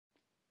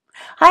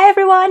Hi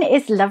everyone,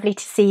 it's lovely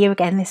to see you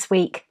again this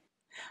week.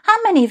 How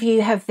many of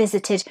you have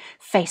visited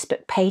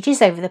Facebook pages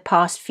over the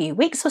past few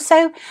weeks or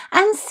so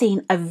and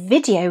seen a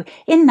video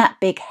in that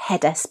big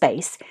header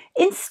space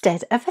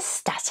instead of a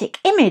static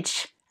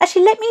image?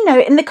 Actually, let me know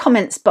in the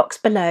comments box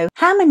below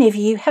how many of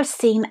you have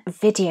seen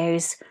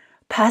videos.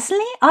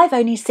 Personally, I've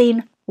only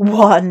seen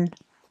one.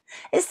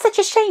 It's such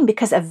a shame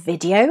because a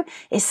video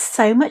is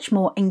so much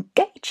more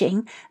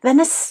engaging than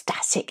a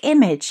static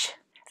image.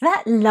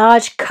 That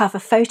large cover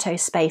photo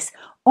space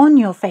on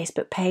your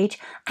Facebook page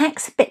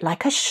acts a bit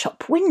like a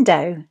shop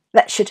window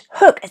that should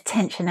hook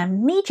attention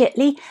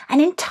immediately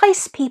and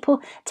entice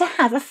people to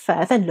have a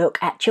further look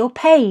at your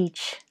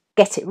page.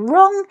 Get it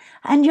wrong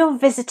and your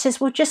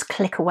visitors will just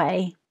click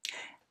away.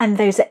 And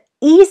those are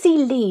easy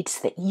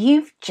leads that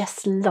you've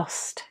just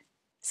lost.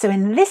 So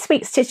in this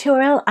week's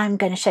tutorial, I'm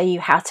going to show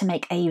you how to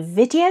make a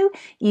video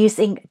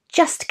using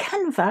just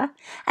Canva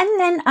and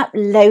then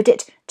upload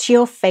it to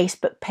your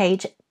Facebook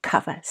page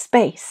cover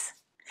space.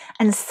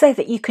 And so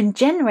that you can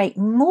generate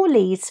more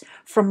leads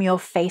from your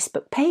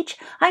Facebook page,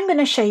 I'm going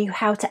to show you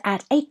how to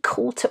add a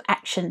call to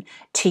action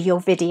to your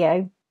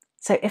video.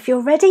 So if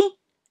you're ready,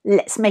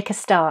 let's make a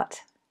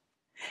start.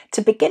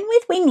 To begin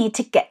with, we need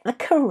to get the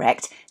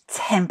correct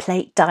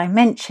template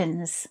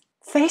dimensions.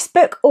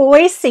 Facebook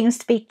always seems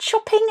to be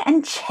chopping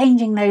and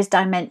changing those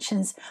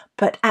dimensions,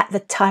 but at the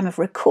time of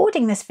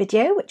recording this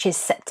video, which is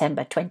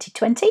September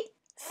 2020,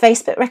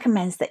 Facebook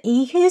recommends that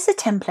you use a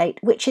template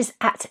which is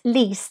at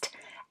least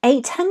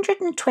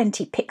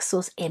 820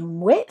 pixels in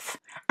width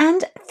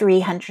and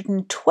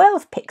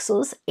 312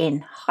 pixels in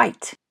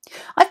height.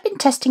 I've been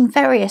testing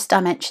various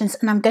dimensions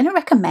and I'm going to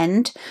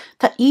recommend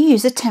that you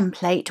use a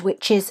template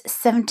which is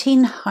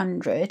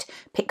 1700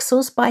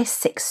 pixels by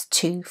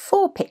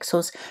 624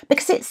 pixels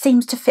because it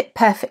seems to fit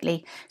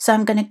perfectly. So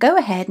I'm going to go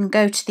ahead and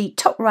go to the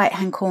top right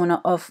hand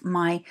corner of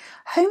my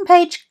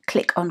homepage,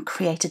 click on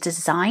Create a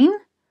Design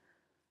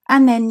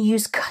and then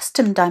use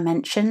Custom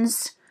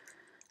Dimensions.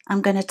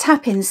 I'm going to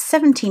tap in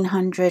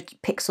 1700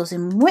 pixels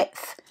in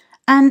width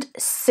and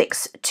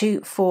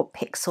 624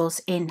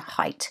 pixels in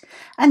height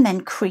and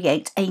then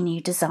create a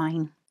new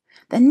design.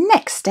 The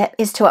next step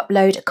is to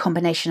upload a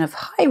combination of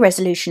high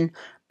resolution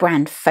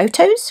brand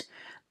photos,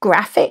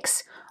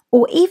 graphics,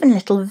 or even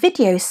little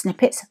video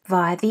snippets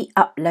via the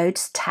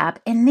Uploads tab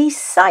in the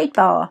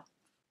sidebar.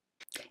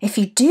 If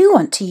you do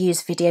want to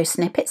use video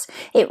snippets,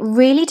 it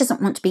really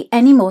doesn't want to be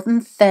any more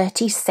than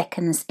 30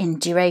 seconds in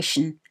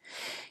duration.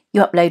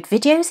 You upload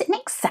videos in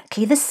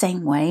exactly the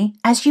same way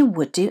as you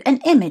would do an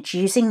image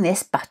using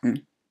this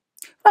button.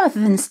 Rather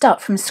than start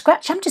from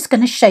scratch, I'm just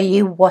going to show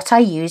you what I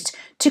used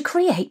to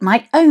create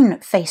my own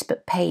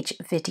Facebook page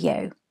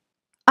video.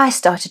 I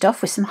started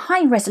off with some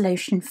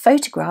high-resolution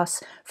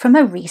photographs from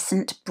a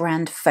recent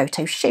brand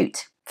photo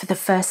shoot. For the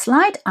first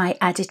slide, I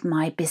added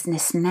my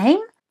business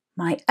name,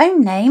 my own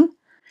name,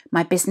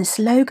 my business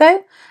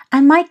logo,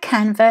 and my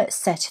Canva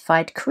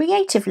certified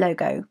creative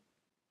logo.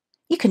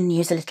 You can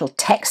use a little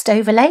text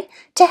overlay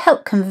to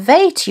help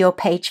convey to your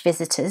page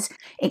visitors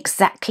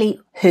exactly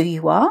who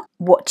you are,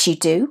 what you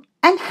do,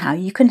 and how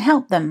you can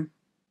help them.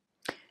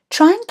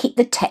 Try and keep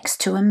the text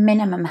to a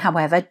minimum,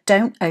 however,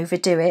 don't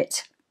overdo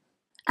it.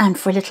 And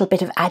for a little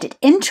bit of added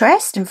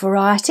interest and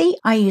variety,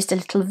 I used a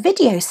little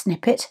video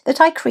snippet that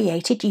I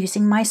created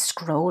using my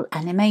scroll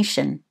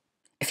animation.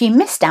 If you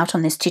missed out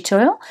on this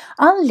tutorial,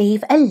 I'll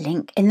leave a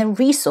link in the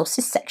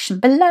resources section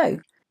below.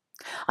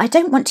 I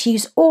don't want to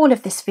use all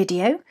of this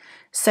video,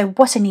 so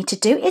what I need to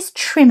do is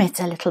trim it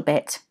a little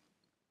bit.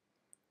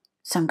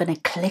 So I'm going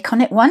to click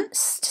on it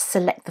once to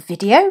select the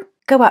video,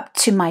 go up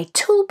to my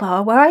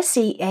toolbar where I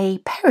see a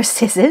pair of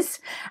scissors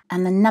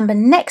and the number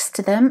next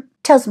to them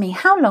tells me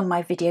how long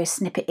my video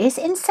snippet is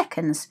in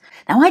seconds.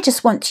 Now I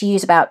just want to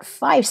use about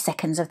 5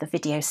 seconds of the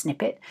video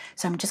snippet,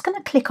 so I'm just going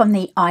to click on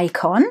the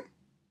icon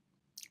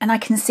and I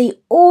can see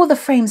all the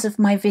frames of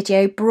my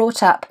video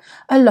brought up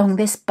along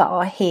this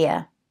bar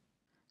here.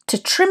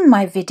 To trim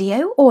my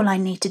video, all I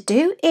need to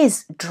do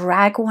is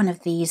drag one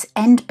of these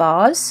end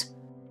bars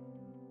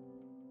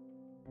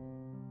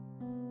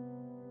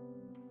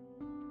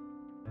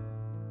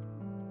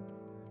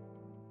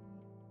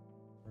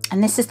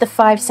and this is the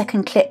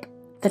 5-second clip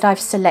that I've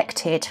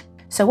selected.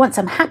 So once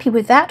I'm happy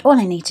with that, all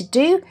I need to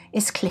do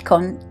is click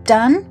on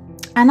Done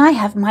and I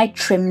have my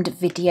trimmed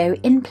video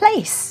in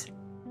place.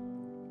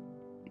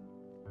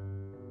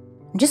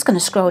 I'm just going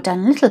to scroll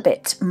down a little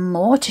bit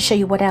more to show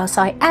you what else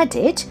I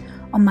added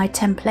on my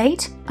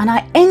template, and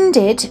I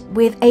ended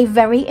with a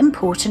very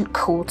important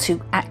call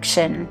to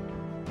action.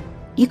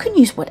 You can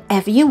use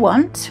whatever you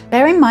want.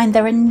 Bear in mind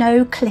there are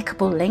no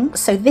clickable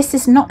links, so this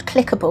is not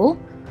clickable.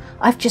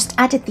 I've just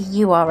added the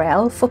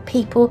URL for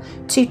people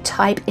to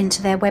type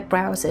into their web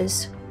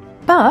browsers.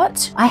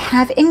 But I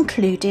have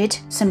included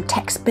some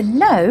text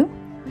below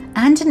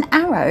and an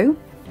arrow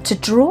to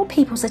draw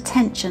people's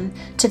attention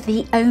to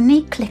the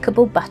only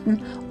clickable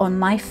button on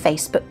my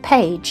Facebook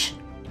page.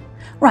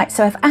 Right,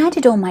 so I've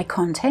added all my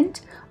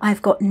content.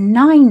 I've got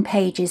 9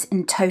 pages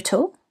in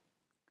total.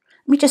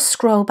 Let me just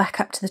scroll back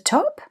up to the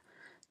top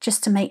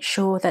just to make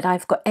sure that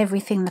I've got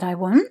everything that I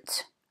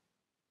want.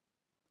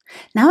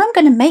 Now I'm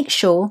going to make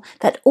sure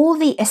that all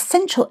the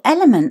essential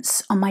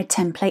elements on my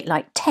template,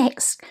 like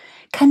text,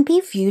 can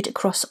be viewed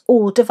across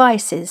all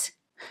devices.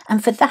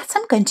 And for that,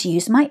 I'm going to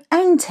use my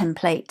own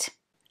template.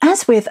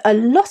 As with a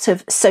lot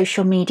of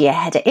social media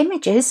header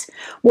images,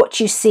 what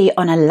you see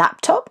on a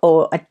laptop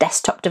or a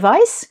desktop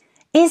device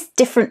is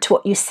different to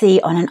what you see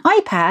on an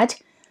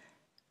iPad,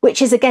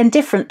 which is again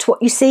different to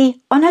what you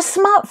see on a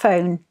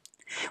smartphone.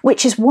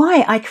 Which is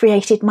why I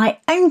created my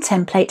own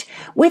template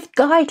with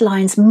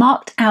guidelines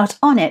marked out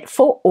on it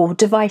for all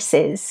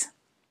devices.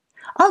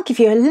 I'll give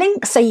you a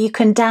link so you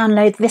can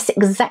download this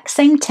exact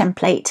same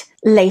template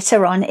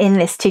later on in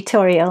this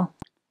tutorial.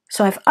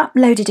 So I've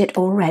uploaded it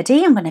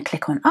already. I'm going to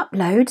click on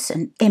Uploads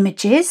and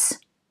Images.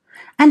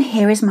 And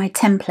here is my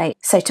template.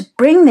 So to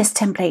bring this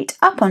template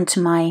up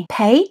onto my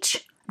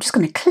page, I'm just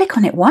going to click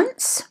on it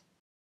once.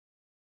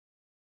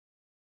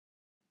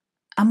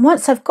 And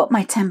once I've got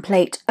my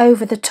template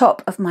over the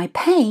top of my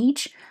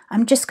page,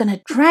 I'm just going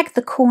to drag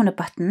the corner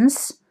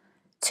buttons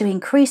to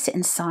increase it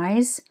in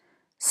size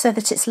so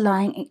that it's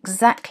lying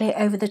exactly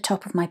over the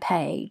top of my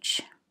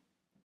page.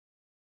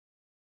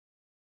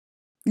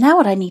 Now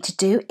what I need to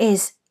do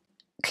is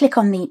click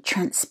on the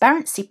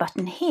transparency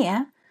button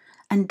here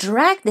and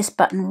drag this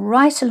button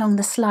right along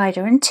the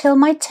slider until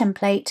my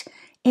template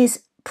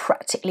is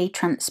practically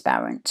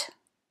transparent.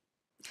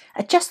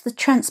 Adjust the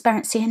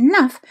transparency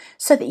enough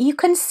so that you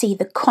can see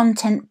the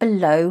content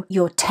below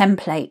your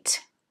template.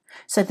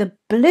 So the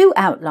blue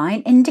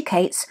outline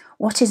indicates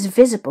what is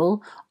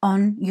visible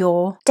on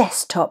your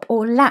desktop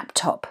or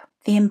laptop.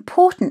 The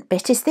important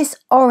bit is this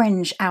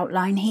orange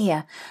outline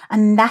here,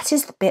 and that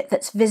is the bit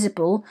that's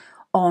visible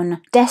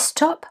on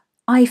desktop,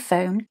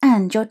 iPhone,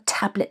 and your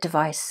tablet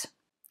device.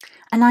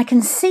 And I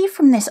can see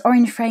from this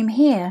orange frame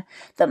here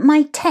that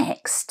my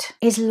text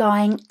is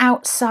lying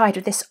outside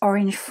of this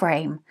orange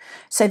frame.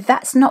 So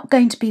that's not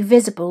going to be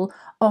visible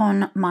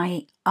on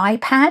my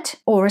iPad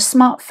or a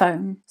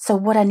smartphone. So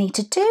what I need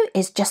to do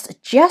is just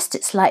adjust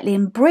it slightly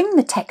and bring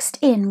the text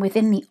in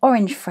within the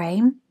orange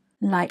frame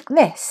like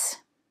this.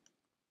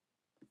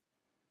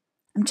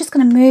 I'm just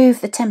going to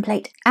move the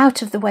template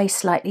out of the way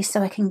slightly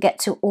so I can get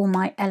to all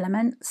my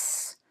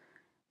elements.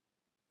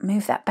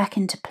 Move that back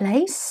into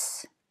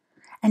place.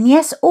 And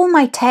yes, all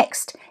my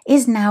text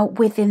is now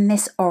within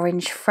this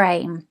orange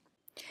frame.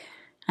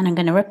 And I'm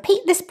going to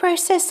repeat this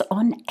process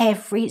on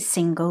every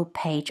single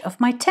page of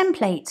my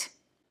template.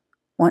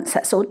 Once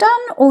that's all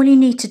done, all you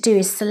need to do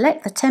is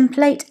select the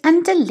template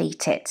and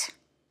delete it.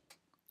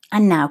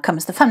 And now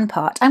comes the fun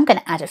part. I'm going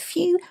to add a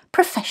few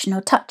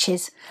professional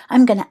touches.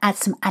 I'm going to add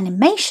some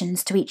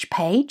animations to each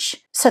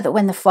page so that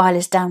when the file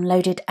is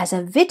downloaded as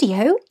a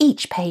video,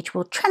 each page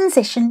will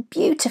transition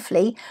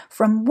beautifully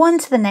from one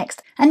to the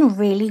next and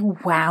really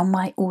wow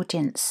my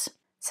audience.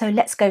 So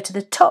let's go to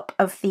the top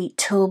of the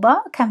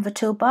toolbar, Canva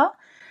toolbar,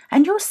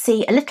 and you'll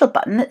see a little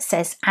button that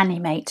says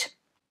Animate.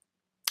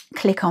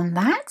 Click on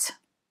that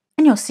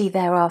and you'll see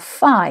there are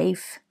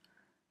 5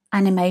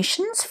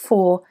 animations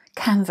for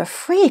Canva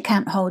free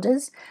account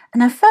holders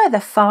and a further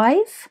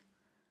 5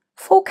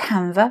 for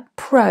Canva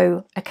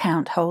Pro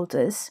account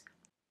holders.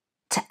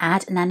 To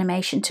add an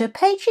animation to a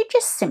page, you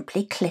just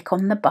simply click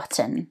on the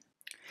button.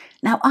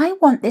 Now I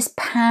want this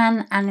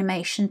pan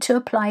animation to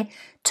apply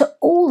to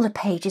all the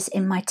pages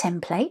in my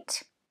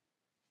template.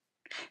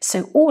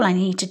 So all I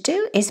need to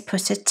do is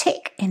put a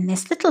tick in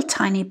this little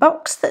tiny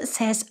box that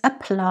says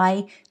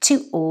Apply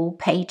to all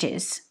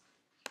pages.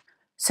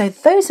 So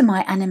those are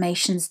my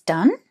animations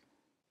done.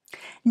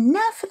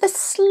 Now for the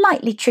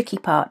slightly tricky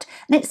part,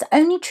 and it's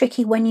only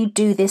tricky when you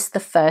do this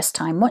the first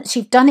time. Once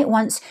you've done it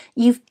once,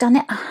 you've done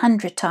it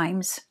 100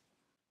 times.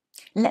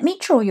 Let me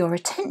draw your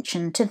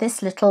attention to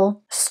this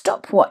little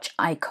stopwatch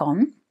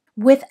icon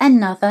with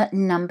another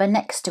number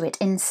next to it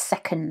in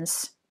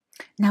seconds.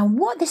 Now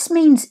what this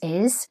means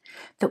is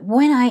that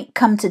when I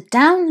come to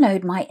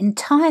download my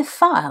entire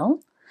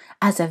file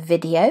as a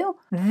video,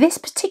 this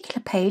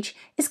particular page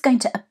is going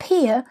to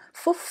appear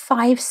for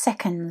 5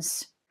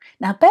 seconds.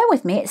 Now bear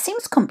with me, it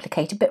seems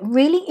complicated, but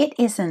really it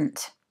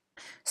isn't.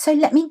 So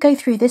let me go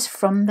through this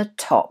from the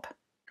top.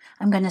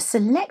 I'm going to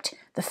select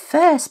the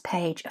first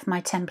page of my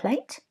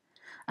template.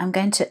 I'm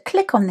going to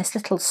click on this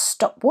little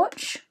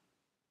stopwatch.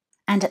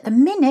 And at the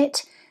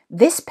minute,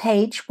 this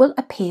page will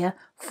appear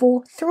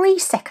for 3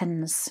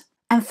 seconds.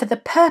 And for the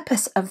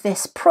purpose of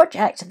this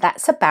project,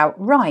 that's about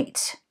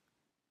right.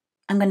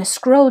 I'm going to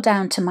scroll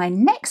down to my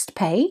next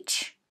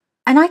page.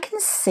 And I can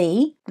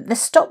see that the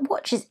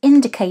stopwatch is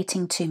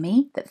indicating to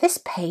me that this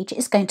page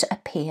is going to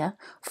appear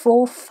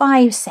for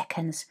 5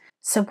 seconds.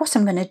 So what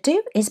I'm going to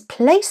do is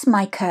place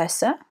my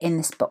cursor in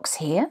this box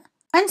here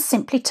and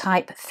simply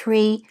type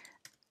 3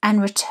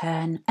 and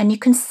return. And you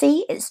can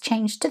see it's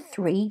changed to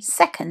 3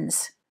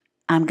 seconds.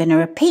 I'm going to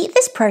repeat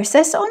this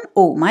process on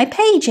all my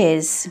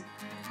pages.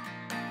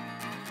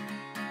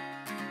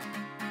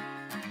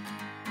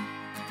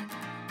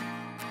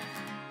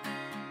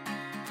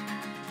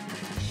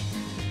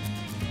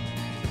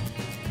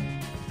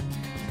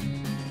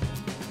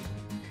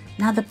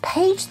 Now the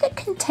page that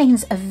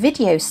contains a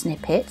video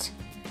snippet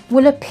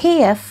will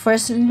appear for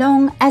as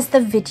long as the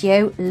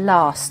video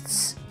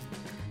lasts.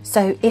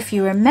 So if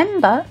you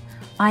remember,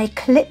 I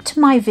clipped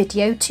my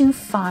video to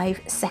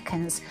 5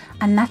 seconds,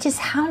 and that is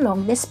how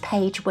long this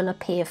page will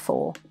appear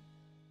for.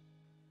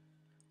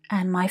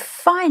 And my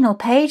final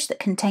page that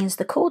contains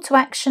the call to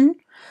action,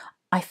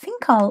 I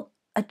think I'll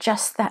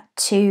adjust that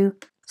to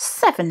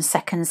 7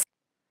 seconds.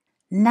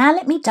 Now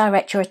let me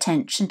direct your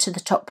attention to the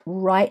top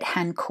right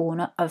hand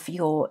corner of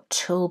your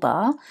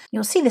toolbar.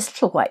 You'll see this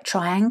little white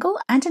triangle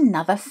and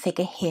another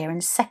figure here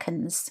in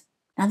seconds.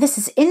 Now this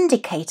is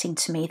indicating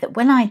to me that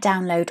when I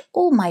download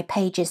all my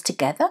pages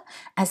together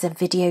as a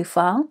video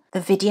file, the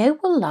video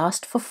will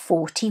last for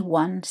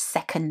 41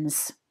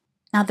 seconds.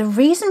 Now the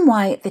reason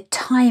why the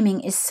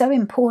timing is so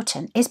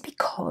important is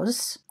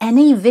because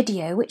any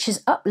video which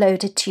is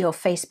uploaded to your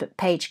Facebook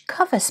page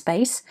cover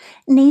space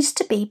needs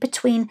to be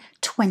between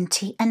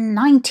 20 and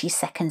 90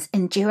 seconds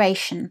in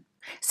duration.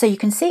 So you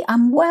can see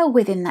I'm well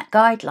within that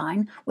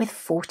guideline with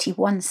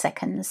 41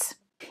 seconds.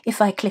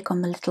 If I click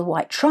on the little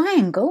white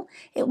triangle,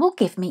 it will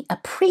give me a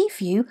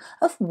preview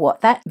of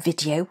what that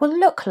video will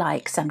look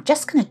like. So I'm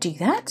just going to do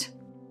that.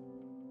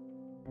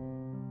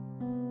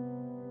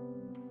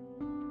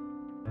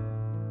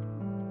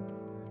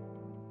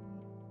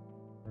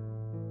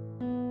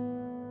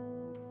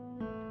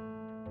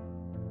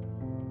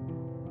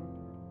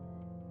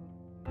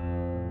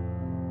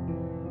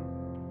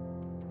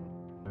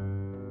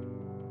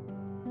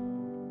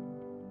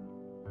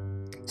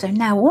 So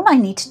now all I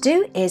need to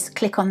do is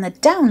click on the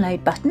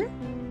download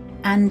button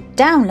and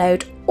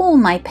download all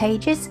my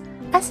pages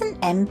as an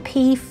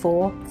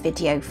MP4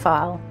 video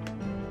file.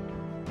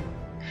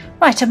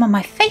 Right, I'm on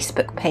my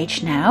Facebook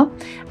page now,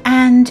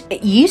 and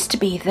it used to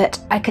be that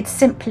I could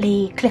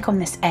simply click on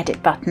this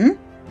edit button,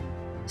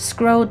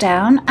 scroll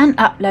down and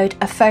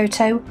upload a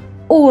photo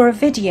or a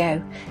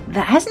video.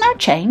 That has now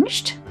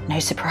changed, no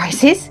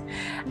surprises,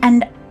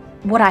 and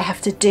what I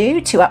have to do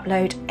to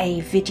upload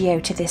a video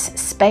to this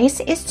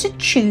space is to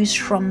choose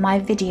from my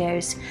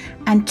videos.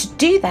 And to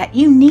do that,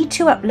 you need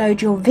to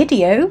upload your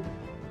video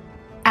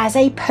as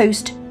a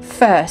post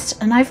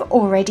first, and I've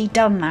already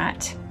done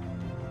that.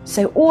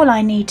 So all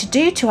I need to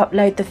do to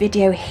upload the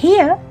video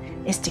here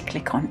is to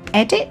click on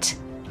Edit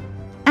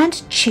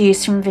and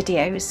choose from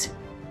videos.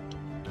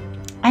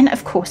 And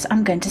of course,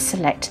 I'm going to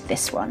select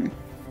this one.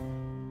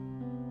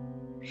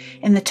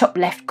 In the top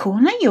left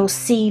corner, you'll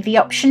see the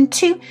option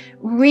to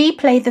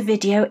replay the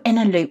video in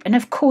a loop. And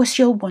of course,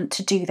 you'll want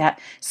to do that.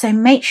 So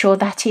make sure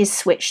that is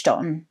switched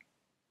on.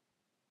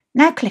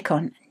 Now click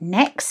on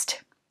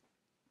Next.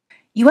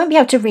 You won't be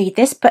able to read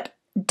this, but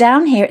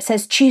down here it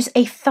says choose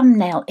a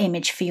thumbnail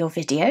image for your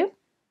video.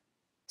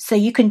 So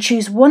you can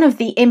choose one of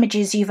the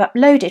images you've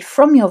uploaded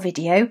from your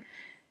video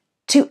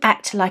to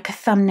act like a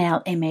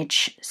thumbnail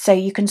image. So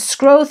you can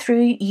scroll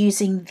through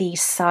using the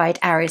side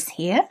arrows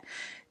here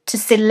to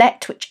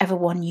select whichever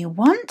one you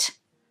want.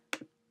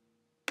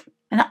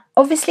 And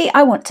obviously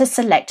I want to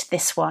select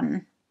this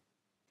one.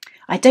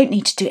 I don't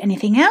need to do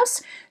anything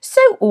else,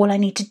 so all I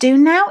need to do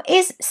now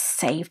is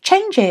save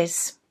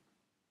changes.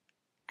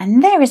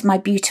 And there is my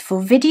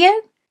beautiful video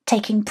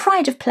taking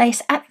pride of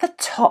place at the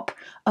top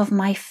of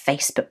my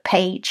Facebook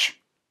page.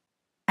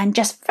 And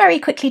just very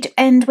quickly to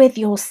end with,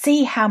 you'll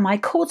see how my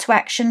call to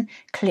action,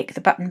 click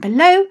the button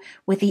below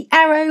with the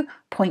arrow,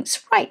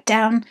 points right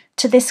down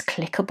to this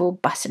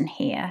clickable button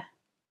here.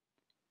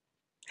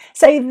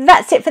 So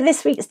that's it for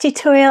this week's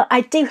tutorial.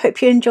 I do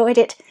hope you enjoyed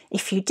it.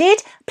 If you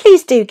did,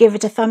 please do give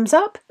it a thumbs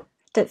up.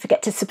 Don't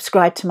forget to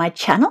subscribe to my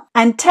channel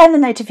and turn the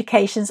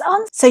notifications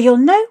on so you'll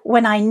know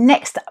when I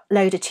next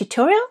upload a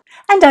tutorial,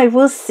 and I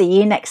will see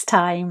you next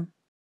time.